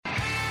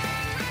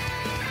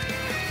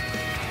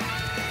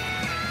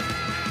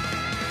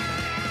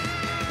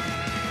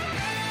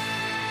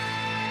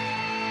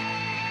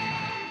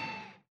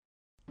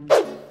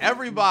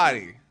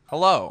everybody.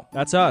 Hello.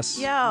 That's us.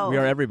 Yo. We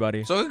are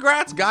everybody. So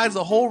congrats, guys.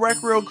 The whole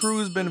Rec Rail crew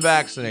has been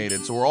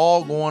vaccinated, so we're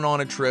all going on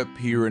a trip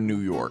here in New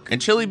York.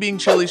 And Chili being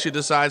Chili, she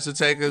decides to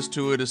take us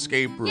to an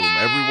escape room. Yay!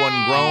 Everyone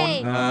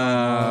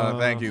grown?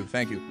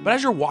 Thank you. But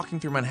as you're walking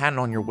through Manhattan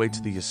on your way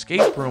to the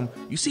escape room,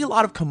 you see a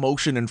lot of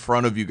commotion in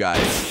front of you guys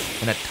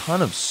and a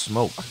ton of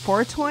smoke.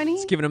 420?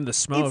 It's giving him the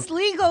smoke. It's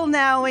legal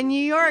now in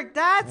New York.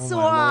 That's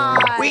why.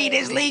 Weed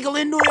is legal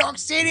in New York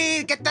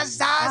City. Get the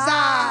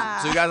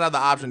Zaza. So you guys have the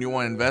option. You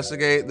want to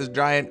investigate this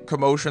giant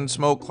commotion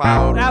smoke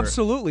cloud? Or-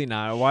 Absolutely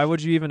not. Why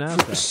would you even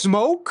ask that?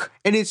 Smoke,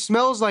 and it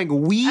smells like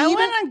weed. I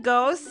want to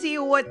go see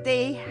what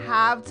they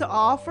have to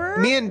offer.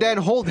 Me and Dan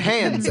hold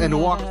hands and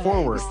walk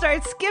forward.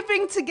 Start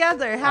skipping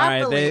together All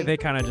happily. right, they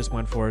kind of just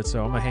went for it,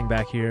 so I'm gonna hang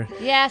back here.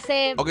 Yeah,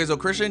 same. Okay, so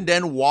Christian and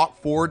Den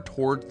walk forward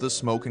towards the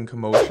smoke and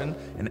commotion,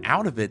 and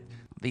out of it,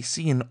 they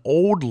see an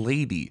old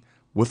lady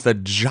with a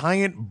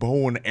giant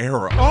bow and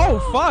arrow.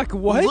 Oh fuck!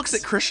 What? Who looks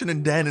at Christian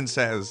and Den and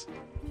says,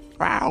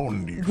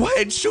 "Found you." What?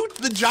 And shoots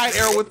the giant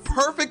arrow with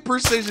perfect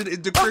precision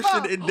into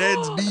Christian and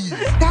Den's knees.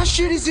 That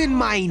shit is in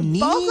my knee.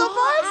 Both of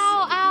us?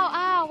 Ow, ow,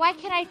 ow. Why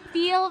can I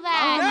feel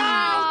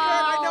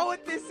that? I know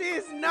what this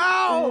is.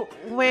 No.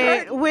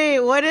 Wait,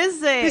 what is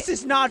it? This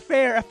is not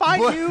fair. If I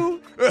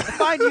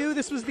knew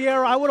this was the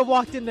arrow, I would have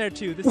walked in there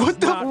too. This is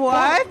not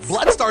What?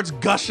 Blood starts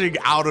gushing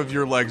out of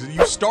your legs, and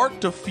you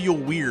start to feel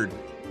weird,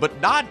 but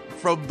not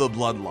from the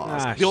blood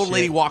loss. Ah, The old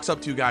lady shit. walks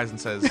up to you guys and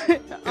says,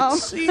 "It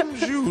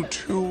seems you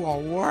two are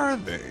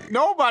worthy."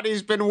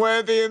 Nobody's been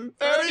worthy in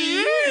 30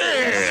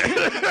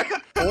 years.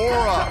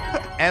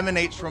 Aura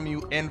emanates from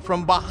you, and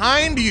from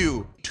behind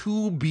you,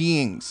 two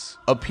beings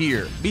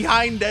appear.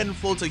 Behind Den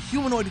floats a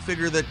humanoid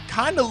figure that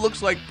kind of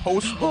looks like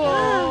Post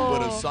Malone,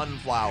 but a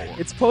sunflower.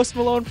 It's Post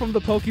Malone from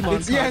the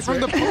Pokemon. Yeah, it's from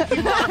the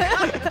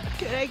Pokemon.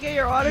 Can I get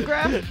your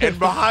autograph? And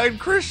behind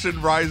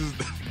Christian rises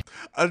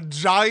a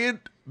giant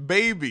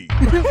baby.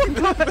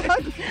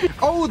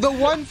 Oh, the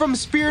one from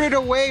Spirited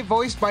Away,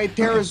 voiced by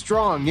Tara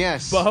Strong.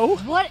 Yes. Bo?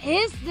 What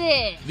is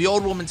this? The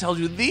old woman tells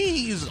you,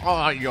 "These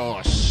are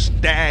your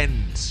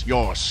stands,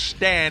 your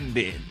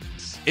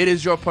stand-ins. It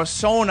is your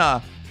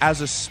persona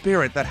as a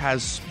spirit that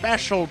has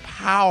special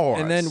powers."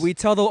 And then we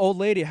tell the old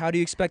lady, how do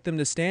you expect them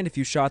to stand if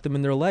you shot them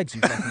in their legs?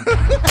 You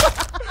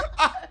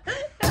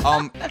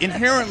fucking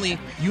inherently,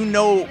 you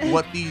know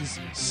what these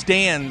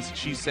stands,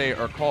 she say,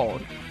 are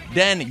called.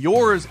 Then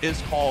yours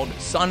is called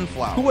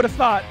Sunflower. Who would have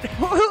thought?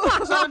 Who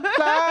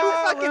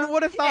fucking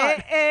would have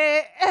thought?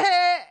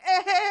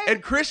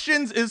 And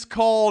Christian's is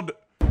called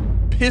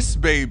Piss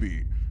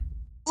Baby.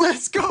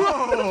 Let's go.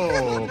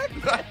 What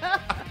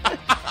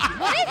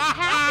is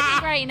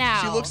happening right now?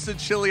 She looks to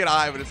Chili and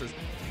Ivan and says,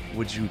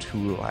 "Would you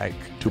two like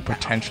to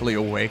potentially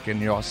awaken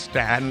your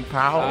stand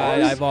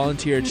powers? I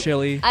volunteered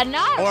Chili.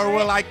 Enough. Or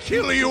will I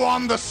kill you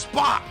on the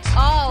spot?"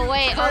 Oh,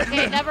 wait.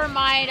 Okay, never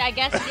mind. I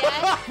guess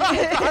yes.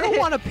 I don't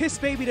want a piss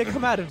baby to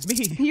come out of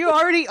me. You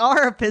already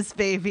are a piss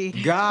baby.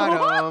 Got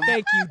him.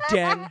 Thank you,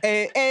 Den.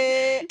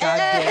 God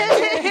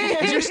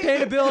damn. Is your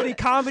standability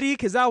comedy?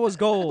 Because that was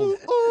gold.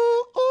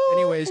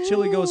 Anyways,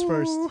 Chili goes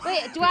first.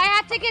 Wait, do I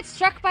have to get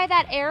struck by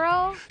that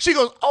arrow? She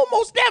goes, "Oh,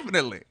 most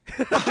definitely."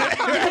 She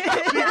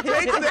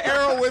takes the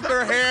arrow with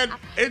her hand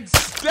and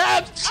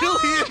stabs Chili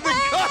in the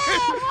gut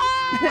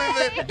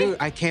with it. Dude,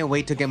 I can't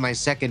wait to get my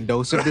second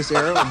dose of this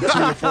arrow in 2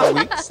 to 4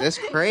 weeks. That's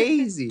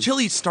crazy.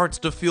 Chili starts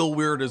to feel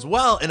weird as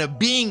well, and a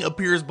being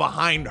appears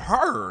behind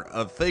her,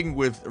 a thing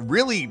with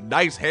really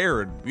nice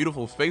hair and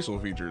beautiful facial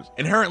features.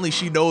 Inherently,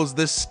 she knows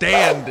this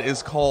stand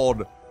is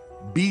called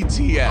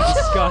BTS.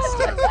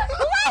 Disgusting.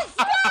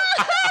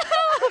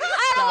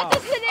 I don't want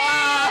this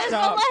scenario,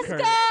 Stop, but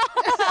Kurt.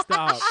 let's go.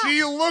 Stop.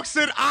 She looks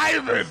at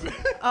Ivan,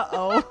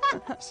 Uh-oh.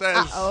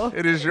 says,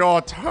 "It is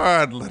your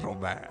turn, little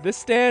man." This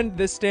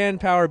stand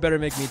power better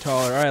make me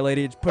taller. All right,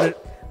 lady, put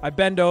it. I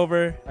bend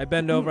over. I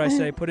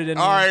say, put it in.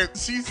 All right,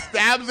 she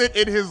stabs it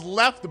in his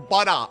left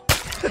buttock.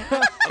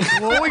 A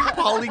glowing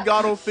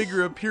polygonal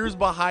figure appears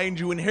behind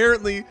you.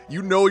 Inherently,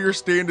 you know your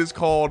stand is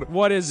called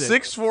What is it?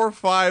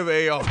 645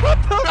 AR.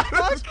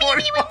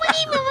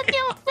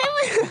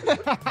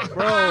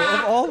 Bro,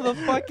 of all the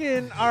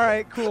fucking. All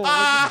right, cool.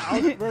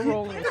 We're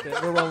rolling with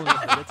it. We're rolling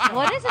with it. It's fine.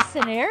 What is a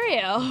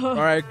scenario? All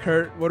right,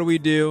 Kurt, what do we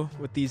do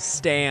with these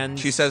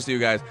stands? She says to you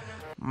guys,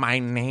 "My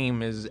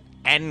name is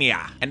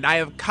Enya, and I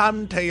have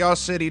come to your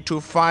city to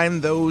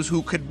find those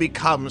who could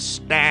become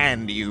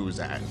stand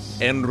users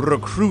and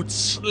recruit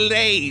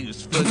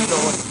slaves for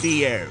Lord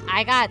Dio."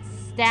 I got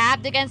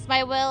stabbed against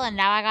my will, and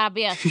now I gotta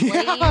be a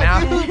slave.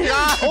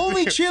 Now,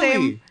 Only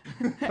Chili.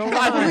 Come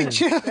Only on.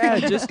 Chili. Yeah,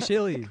 just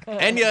Chili.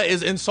 Enya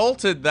is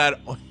insulted that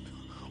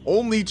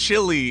only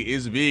Chili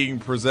is being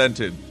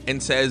presented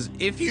and says,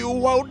 "If you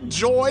won't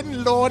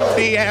join Lord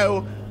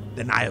Dio,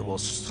 then I will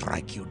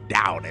strike you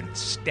down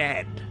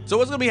instead." So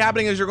what's going to be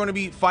happening is you're going to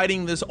be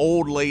fighting this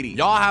old lady.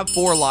 Y'all have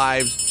 4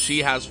 lives. She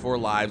has 4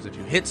 lives. If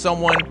you hit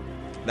someone,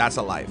 that's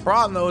a life.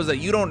 Problem though is that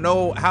you don't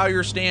know how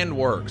your stand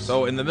works.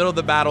 So in the middle of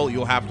the battle,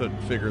 you'll have to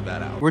figure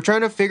that out. We're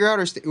trying to figure out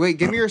wait,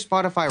 give me your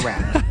Spotify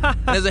rap.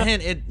 And as a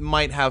hint, it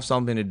might have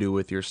something to do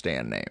with your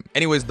stand name.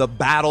 Anyways, the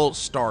battle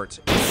starts.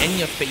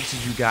 Enya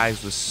faces you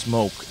guys with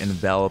smoke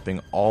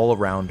enveloping all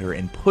around her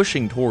and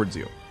pushing towards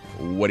you.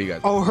 What do you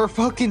guys do? Oh, her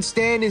fucking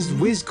stand is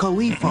Wiz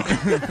Khalifa.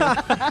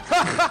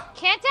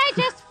 Can't I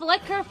just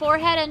flick her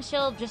forehead and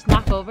she'll just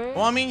knock over?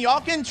 Well, I mean,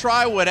 y'all can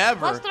try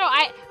whatever. Let's throw.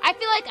 I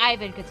feel like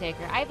Ivan could take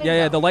her. Ivan.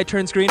 Yeah, go. the light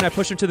turns green. I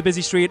push her to the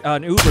busy street.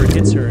 An Uber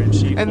hits her, and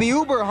she. And the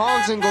Uber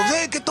honks and goes,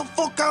 hey, get the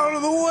fuck out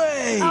of the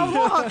way. I'm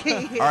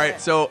walking. All right,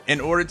 so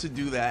in order to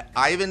do that,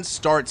 Ivan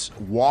starts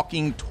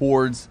walking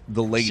towards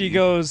the lady. She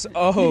goes,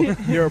 "Oh,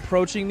 you're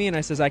approaching me," and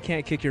I says, "I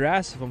can't kick your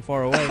ass if I'm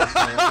far away." So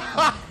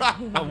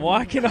I'm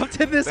walking up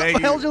to this Thank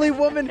you. elderly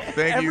woman.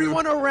 Thank you.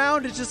 Everyone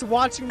around is just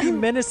watching me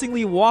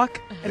menacingly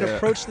walk and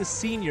approach the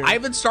senior.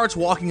 Ivan starts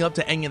walking up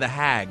to Enya the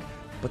Hag,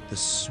 but the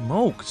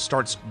smoke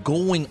starts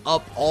going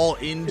up all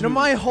into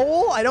my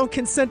hole. I don't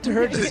consent to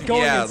her just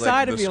going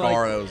inside like of the me.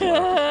 scar Like, that was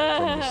left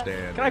from the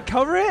stand. can I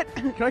cover it?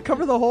 Can I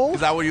cover the hole?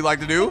 Is that what you like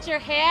to do? Put your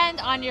hand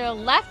on your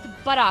left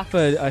buttock.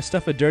 I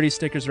stuff a dirty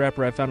Snickers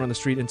wrapper I found on the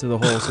street into the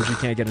hole so she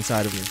can't get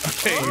inside of me.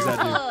 What does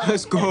that do?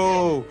 Let's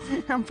go.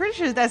 I'm pretty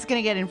sure that's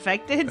gonna get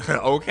infected.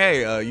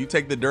 Okay, you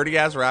take the dirty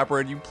ass wrapper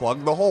and you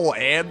plug the hole,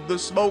 and the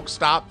smoke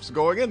stops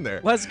going in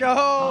there. Let's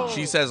go.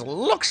 She says,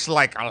 looks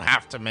like I'll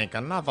have to make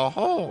another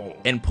hole.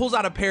 And pulls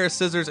out a pair of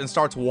scissors and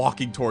starts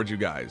walking towards you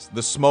guys.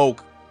 The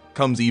smoke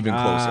comes even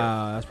closer.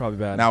 That's probably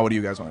bad. Now, what do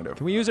you guys want to do?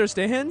 Can we use our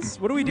stands?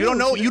 What do we do? You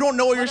don't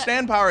know what your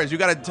stand power is. You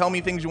got to tell me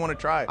things you want to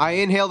try. I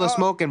inhale the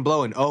smoke and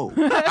blow an O.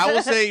 I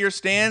will say your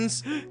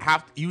stands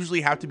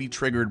usually have to be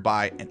triggered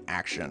by an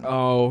action.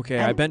 Oh, okay.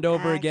 I bend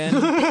over again.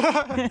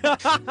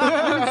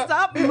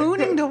 Stop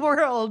mooning the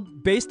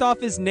world. Based off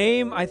his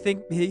name, I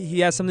think he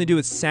has something to do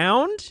with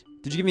sound.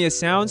 Did you give me a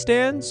sound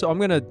stand? So I'm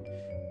gonna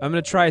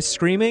try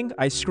screaming.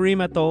 I scream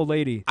at the old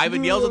lady.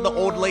 Ivan yells at the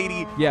old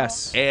lady.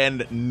 Yes.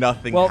 And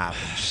nothing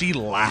happens. She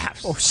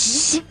laughs. Oh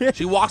shit.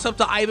 She walks up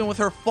to Ivan with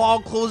her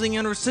fog closing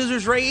and her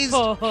scissors raised.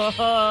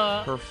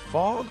 Her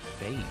fog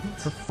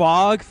fades. Her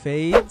fog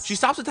fades. She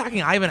stops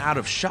attacking Ivan out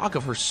of shock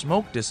of her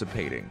smoke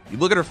dissipating. You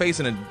look at her face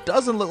and it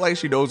doesn't look like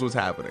she knows what's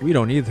happening. We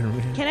don't either,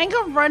 man. Can I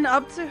go run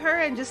up to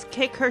her and just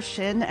kick her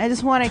shin? I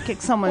just want to kick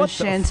someone's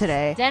shin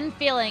today. Den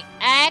feeling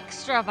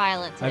extra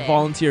violent today. I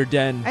volunteer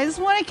Den. I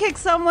just want to kick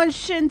someone's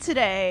shin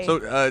today.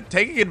 So,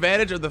 taking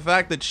advantage of the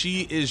fact that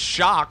she is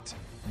shocked,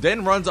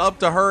 Den runs up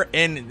to her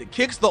and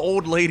kicks the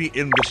old lady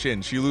in the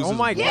shin. She loses. Oh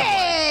my God.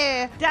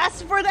 Yeah,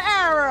 that's for the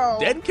arrow.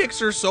 Den kicks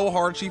her so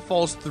hard she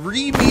falls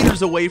 3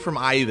 meters away from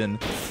Ivan,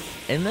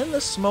 and then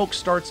the smoke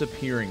starts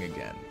appearing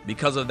again.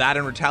 Because of that,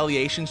 in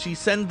retaliation, she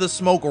sends the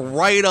smoke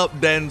right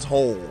up Den's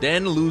hole.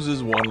 Den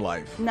loses 1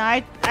 life.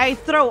 No, I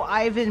throw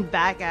Ivan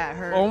back at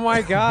her. Oh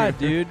my God,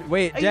 dude.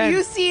 Wait, Den.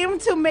 You seem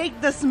to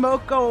make the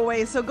smoke go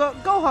away, so go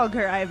hug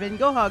her, Ivan.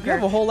 Go hug You her.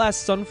 have a whole ass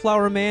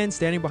sunflower man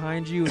standing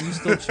behind you, and you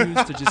still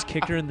choose to just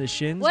kick her in the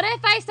shins? What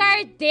if I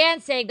start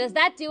dancing? Does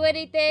that do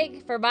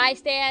anything for my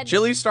stand?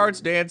 Chili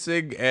starts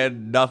dancing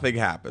and nothing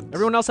happens.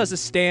 Everyone else has a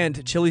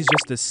stand. Chili's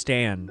just a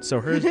stand.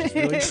 So hers just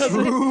really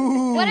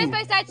doesn't. What if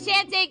I start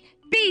chanting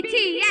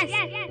BTS?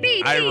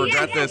 BTS? I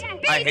regret this.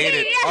 I hate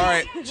it. All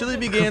right. Chili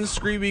begins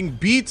screaming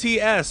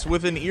BTS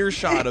with an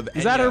earshot of Enya.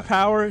 Is that her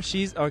power?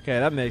 She's okay.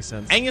 That makes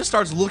sense. Enya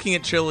starts looking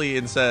at Chili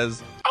and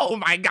says, oh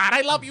my God,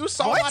 I love you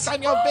so much.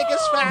 I'm your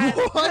biggest fan.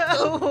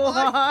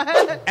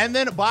 What? And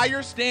then by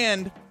your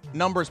stand,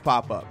 numbers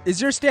pop up.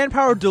 Is your stand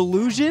power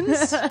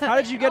delusions? How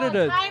did you get her A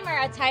to?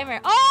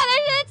 timer.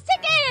 Oh, it's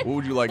ticking. What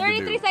would you like to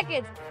do? 33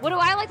 seconds. What do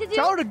I like to do?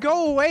 Tell her to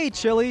go away,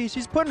 Chili.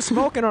 She's putting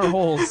smoke in our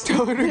holes.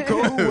 Tell her to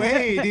go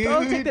away,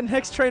 Tell her to take the dude.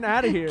 next train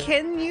out of here.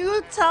 Can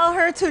you tell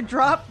her to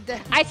drop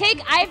down? I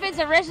take Ivan's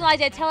original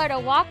idea, tell her to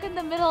walk in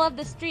the middle of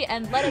the street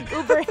and let an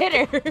Uber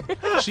hit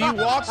her. She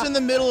walks in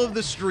the middle of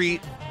the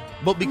street,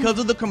 but because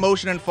of the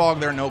commotion and fog,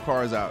 there are no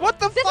cars out. What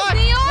the This fuck?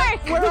 is New York.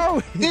 Where are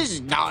we? This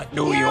is not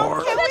New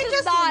York. Can we This is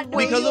just not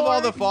wait? Because of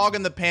all the fog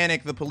and the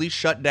panic, the police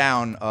shut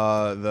down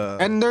the.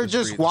 And they're the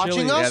just streets.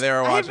 watching Yeah, us? they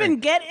were watching. Ivan,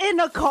 get in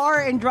a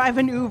car and drive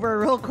an Uber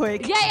real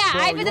quick. Yeah,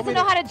 Ivan doesn't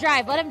know how to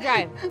drive. Let him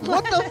drive.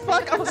 What the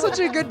fuck? I'm such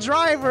a good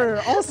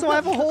driver. Also, I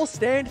have a whole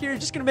stand here. You're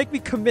just gonna make me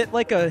commit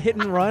like a hit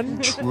and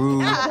run?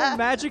 True. A whole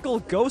magical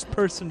ghost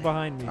person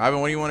behind me. Ivan,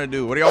 what do you want to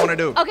do? What do y'all want to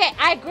do? Okay,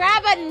 I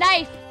grab a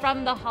knife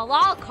from the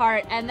halal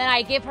cart and then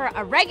I give her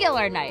a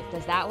regular knife.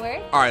 Does that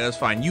work? All right, that's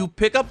fine. You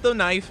pick up the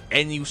knife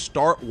and you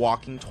start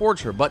walking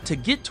towards her. But to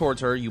get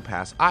towards her, you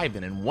pass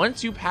Ivan. And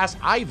once you pass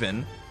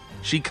Ivan,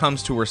 she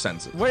comes to her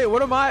senses. Wait,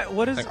 what am I?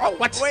 What is? Like, oh,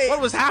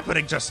 what was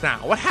happening just now?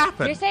 What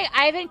happened? You're saying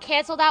Ivan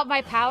canceled out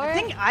my power? I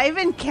think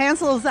Ivan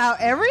cancels out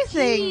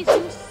everything.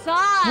 Jeez, you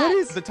suck. What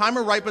is? The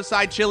timer right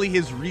beside Chili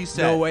has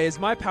reset. No way. Is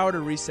my power to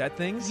reset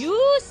things?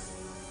 You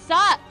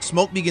suck.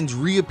 Smoke begins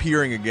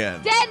reappearing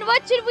again. Den,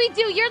 what should we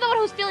do? You're the one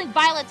who's feeling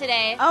violent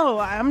today. Oh,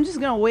 I'm just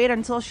gonna wait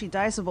until she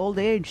dies of old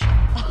age.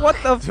 What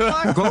the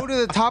fuck? Go to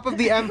the top of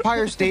the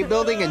Empire State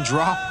Building and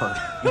drop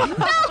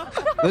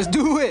her. Let's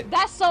do it.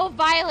 That's so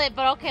violent,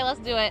 but okay, let's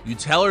do it. You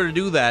tell her to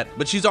do that,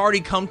 but she's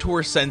already come to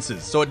her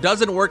senses, so it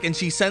doesn't work, and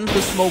she sends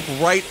the smoke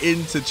right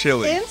into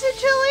Chili. Into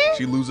Chili?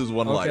 She loses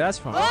one Okay, life. that's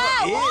fine.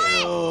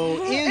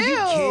 Ew,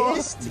 you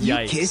kissed? You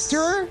Yikes. kissed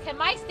her? Can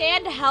my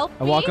stand help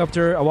I me? walk up to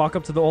her. I walk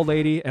up to the old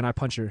lady and I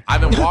punch her.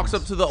 Ivan walks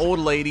up to the old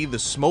lady. The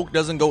smoke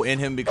doesn't go in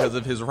him because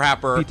of his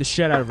wrapper. Beat the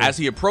shit out of her. As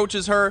he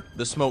approaches her,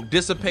 the smoke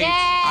dissipates.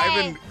 Yay!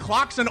 Ivan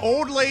clocks an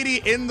old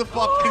lady in the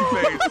fucking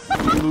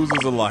face. He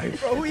loses a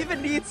life. Bro, who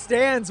even needs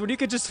stands when you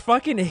could just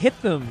fucking hit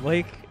them?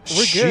 Like,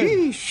 we're good.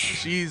 Sheesh.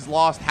 She's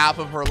lost half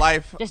of her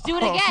life. Just do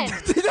it again.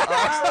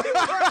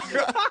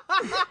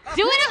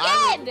 Do it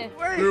again.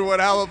 Through what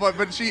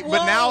happened,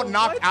 but now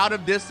knocked out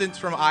of distance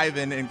from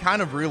Ivan and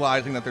kind of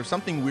realizing that there's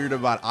something weird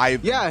about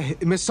Ivan. Yeah,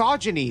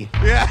 misogyny.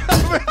 Yeah.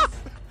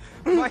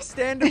 My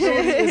stand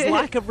ability is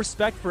lack of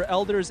respect for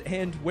elders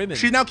and women.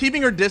 She's now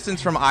keeping her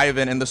distance from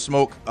Ivan, and the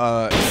smoke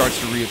starts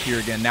to reappear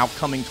again, now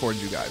coming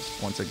towards you guys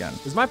once again.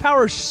 Is my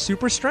power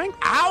super strength?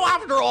 How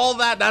after all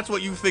that, that's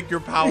what you think your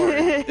power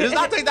is? It does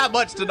not take that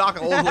much to knock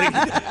an old lady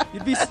down.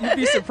 You'd be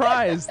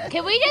surprised.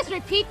 Can we just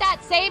repeat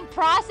that same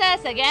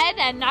process again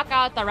and knock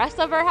out the rest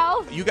of her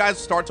health? You guys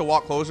start to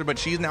walk closer, but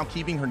she's now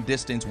keeping her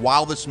distance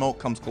while the smoke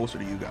comes closer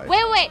to you guys.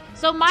 Wait.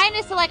 So mine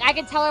is to like, I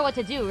can tell her what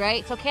to do,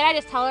 right? So can I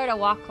just tell her to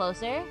walk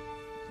closer?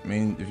 I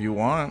mean, if you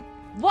want.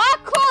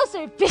 Walk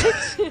closer,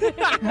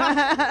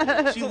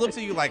 bitch. She looks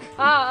at you like,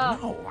 Oh.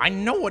 no, I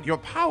know what your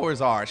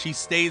powers are. She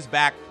stays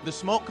back. The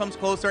smoke comes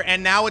closer,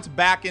 and now it's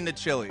back into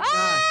Chili.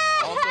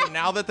 Also,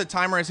 now that the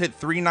timer has hit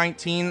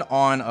 3:19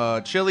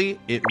 on Chili,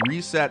 it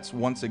resets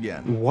once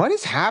again. What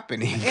is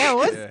happening? Yeah,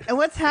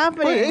 what's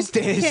happening? What is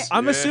this?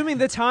 I'm assuming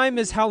the time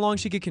is how long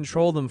she could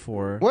control them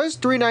for. What does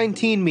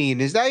 319 mean?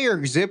 Is that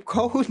your zip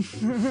code?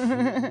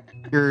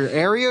 Your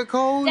area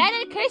code? Dan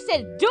and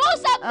Kristen, do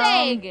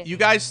something. You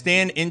guys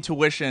stand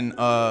intuition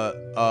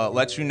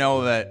lets you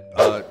know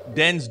that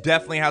Den's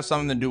definitely has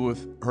something to do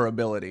with her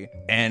ability,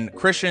 and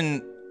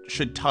Christian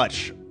should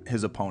touch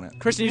his opponent.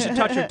 Kristen, you should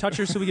touch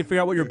her so we can figure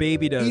out what your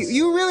baby does.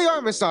 You really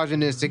are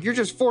misogynistic. You're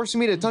just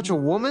forcing me to touch a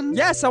woman?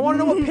 Yes, I want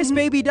to know what Piss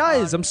Baby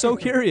does. I'm so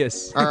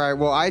curious. All right,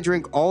 well, I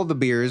drink all the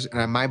beers,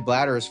 and my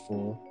bladder is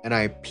full, and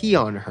I pee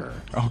on her.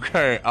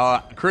 Okay,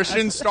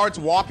 Christian starts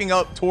walking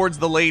up towards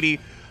the lady,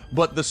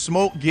 but the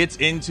smoke gets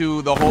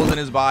into the holes in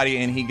his body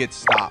and he gets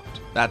stopped.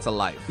 That's a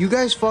life. You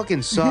guys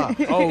fucking suck.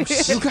 Oh,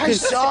 You guys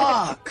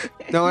suck.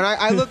 No, and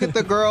I look at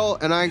the girl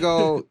and I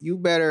go,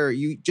 you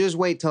just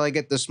wait till I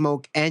get the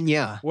smoke and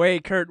yeah.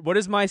 Wait, Kurt, what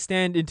does my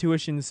stand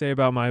intuition say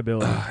about my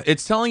ability?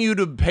 It's telling you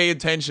to pay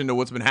attention to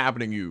what's been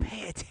happening to you.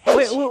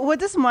 Wait, what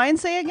does mine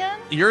say again?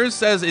 Yours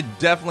says it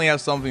definitely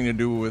has something to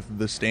do with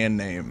the stand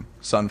name,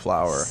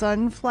 Sunflower.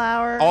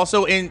 Sunflower.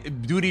 Also,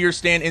 due to your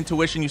stand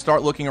intuition, you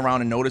start looking around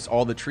and notice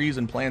all the trees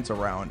and plants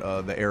around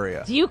the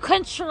area. Do you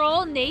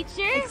control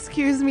nature?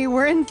 Excuse me,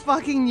 we're in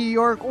fucking New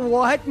York.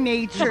 What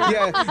nature?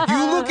 Yeah,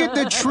 you look at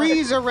the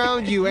trees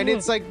around you and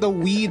it's like the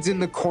weeds in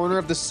the corner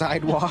of the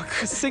sidewalk.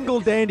 A single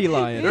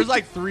dandelion. There's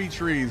like 3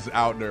 trees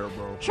out there,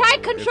 bro. Try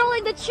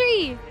controlling the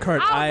tree.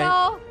 Kurt, I don't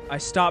know. I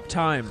stopped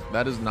time.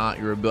 That is not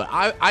your ability.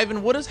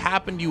 Ivan, what has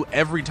happened to you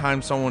every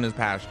time someone has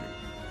passed you?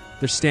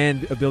 Their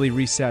stand ability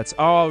resets.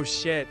 Oh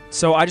shit!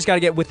 So I just gotta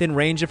get within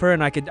range of her,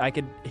 and I could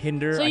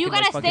hinder. So I you could,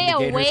 like, gotta fucking stay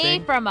negate her away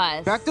thing. from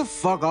us. Back the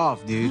fuck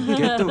off, dude.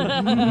 Get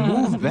the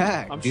move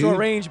back. I'm dude. short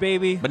range,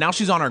 baby. But now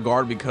she's on her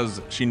guard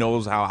because she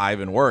knows how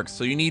Ivan works.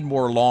 So you need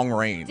more long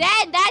range.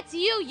 Dad, that's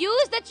you.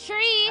 Use the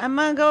tree. I'm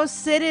gonna go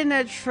sit in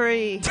a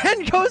tree.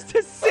 Ten goes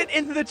to sit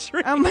in the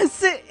tree. I'm gonna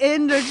sit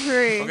in the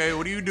tree. Okay,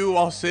 what do you do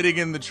while sitting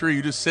in the tree?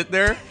 You just sit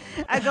there?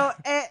 I go,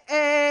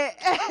 Den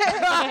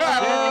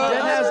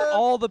has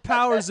all the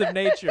powers of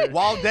nature.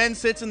 While Den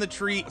sits in the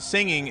tree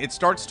singing, it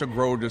starts to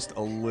grow just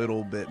a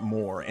little bit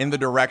more in the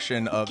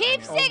direction of...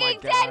 Keep singing,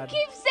 God. Dad.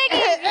 Keep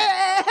singing.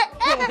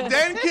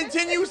 Den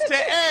continues to...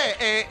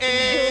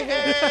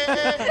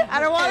 I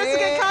don't want us to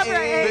get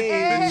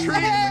copyright.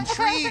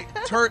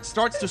 The tree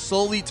starts to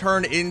slowly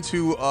turn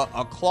into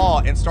a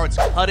claw and starts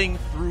cutting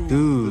through the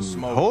Dude,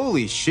 smoke.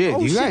 holy shit. Oh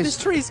you shit! guys. This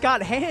tree's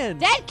got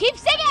hands. Dad, keep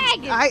singing.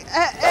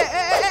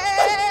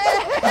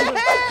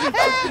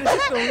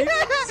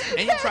 And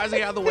he tries to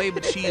get out of the way,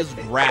 but she is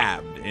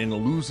grabbed and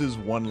loses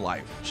 1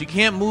 life. She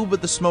can't move,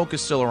 but the smoke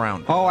is still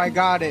around. Oh, I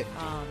got it.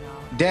 Oh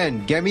no.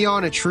 Den, get me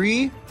on a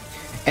tree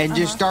and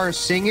just start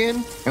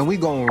singing, and we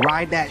gonna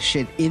ride that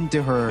shit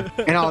into her,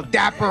 and I'll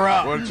dap her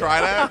up. Want to try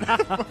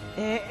that?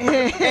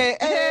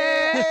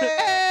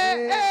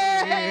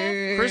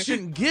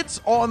 Christian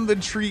gets on the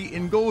tree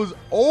and goes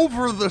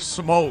over the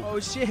smoke Oh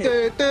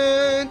shit! Dun,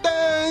 dun,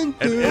 dun,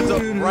 and ends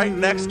up dun. right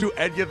next to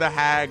Enya the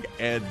Hag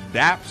and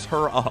daps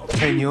her up.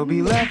 And you'll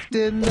be left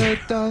in the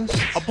dust.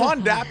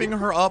 Upon dapping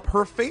her up,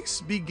 her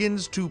face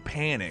begins to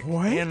panic.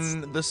 What?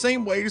 In the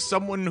same way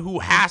someone who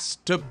has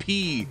to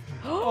pee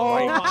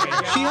Oh my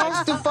God. She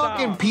has to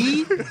fucking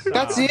pee.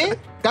 That's it.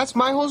 That's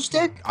my whole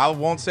stick. I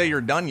won't say you're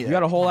done yet. You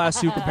got a whole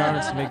ass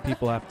superpowers to make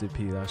people have to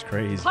pee. That's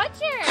crazy. Punch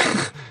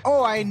her.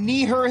 Oh, I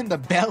knee her in the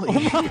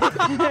belly.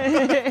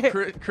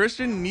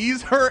 Christian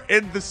knees her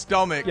in the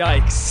stomach.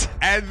 Yikes.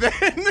 And then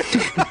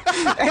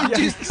and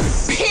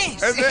just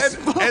piss.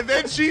 and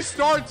then she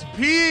starts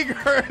peeing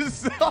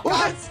herself.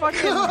 What?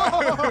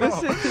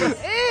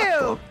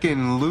 Ew.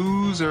 Fucking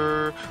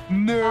loser.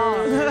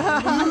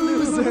 Nerd.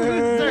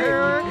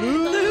 Loser.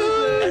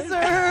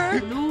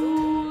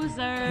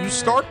 You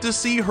start to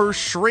see her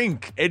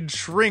shrink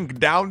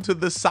down to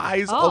the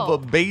size of Oh. a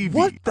baby.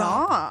 What the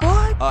fuck?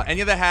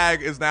 Enya the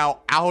Hag is now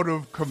out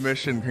of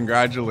commission.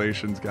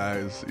 Congratulations,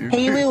 guys.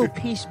 Hey, little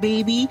piss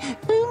baby.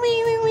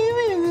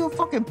 Little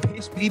fucking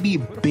piss baby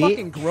bitch.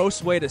 Fucking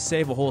gross way to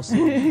save a whole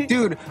scene.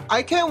 Dude,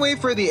 I can't wait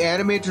for the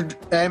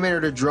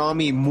animator to draw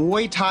me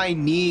Muay Thai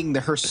kneeing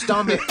her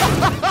stomach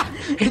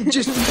and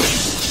just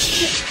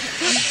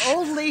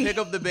Only. Pick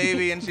up the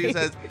baby and she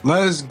says,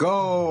 let's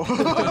go.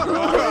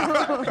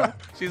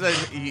 she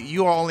says,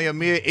 you are only a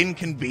mere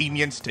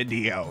inconvenience to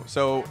Dio.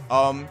 So,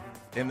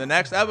 in the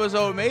next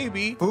episode,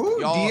 maybe Who?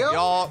 Dio?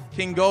 y'all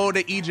can go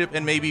to Egypt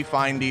and maybe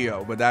find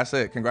Dio. But that's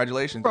it.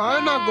 Congratulations. Bro,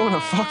 I'm not going to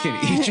fucking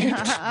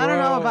Egypt. I don't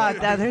know about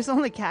that. There's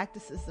only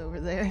cactuses over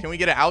there. Can we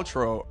get an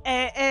outro?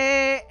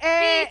 BTS.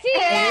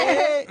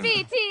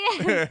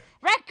 BTS.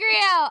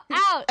 Recreo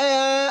out.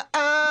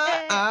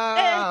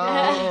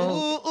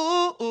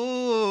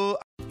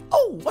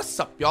 Oh, what's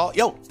up, y'all?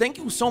 Yo, thank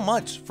you so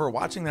much for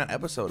watching that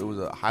episode. It was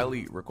a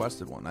highly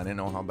requested one. I didn't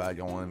know how bad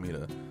y'all wanted me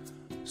to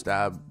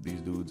stab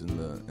these dudes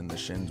in the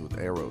shins with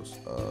arrows.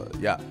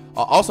 Yeah.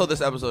 Also,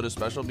 this episode is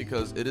special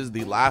because it is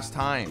the last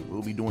time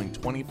we'll be doing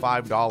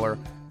 $25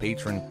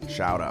 patron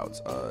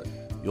shoutouts.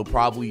 You'll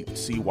probably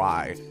see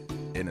why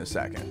in a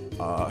second.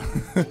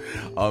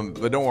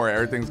 But don't worry,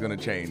 everything's gonna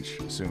change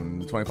soon.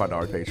 The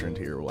 $25 patron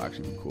tier will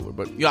actually be cooler.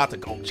 But you'll have to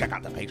go check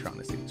out the Patreon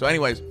to see. So,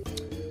 anyways.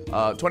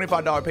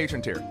 $25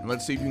 patron tier, and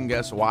let's see if you can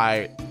guess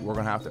why we're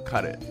gonna have to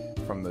cut it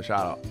from the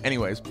shout out.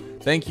 Anyways,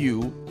 thank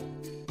you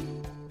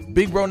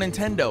Big Bro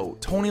Nintendo,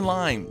 Tony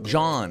Lime,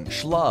 John,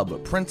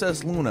 Schlub,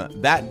 Princess Luna,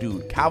 That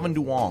Dude, Calvin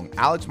Duong,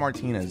 Alex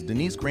Martinez,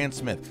 Denise Grant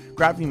Smith,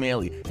 Crafty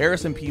Maley,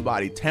 Harrison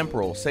Peabody,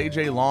 Temporal,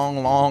 CJ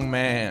Long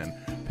Man,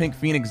 Pink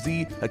Phoenix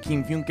Z,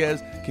 Hakeem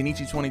Funquez,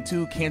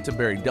 Kenichi22,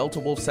 Canterbury,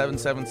 Delta Wolf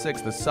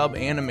 776, The Sub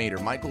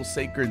Animator, Michael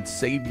Sacred,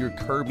 Savior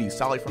Kirby,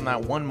 Sally from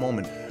That One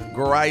Moment,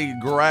 Grassy,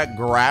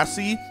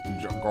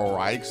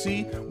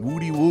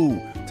 Woody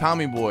Woo,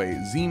 Tommy Boy,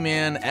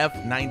 Z-Man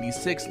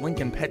F96,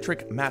 Lincoln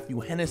Petrick,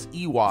 Matthew Hennis,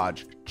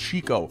 Ewaj,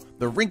 Chico,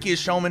 The Rinkiest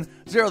Showman,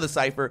 Zero the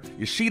Cypher,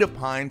 Yoshida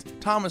Pines,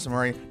 Thomas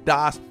Murray,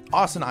 Das,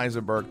 Austin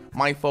Eisenberg,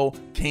 Myfo,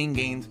 Kane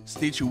Gaines,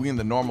 Stitchy, we and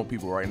the normal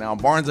people right now,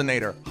 Barnes and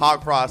Nader,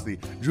 Hog Frosty,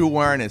 Drew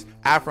Awareness,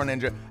 Afro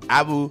Ninja,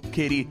 Abu,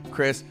 Kitty,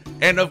 Chris,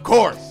 and of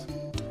course,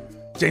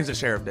 James the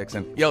Sheriff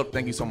Dixon. Yo,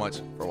 thank you so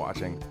much for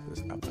watching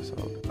this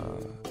episode,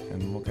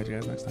 and we'll catch you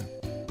guys next time.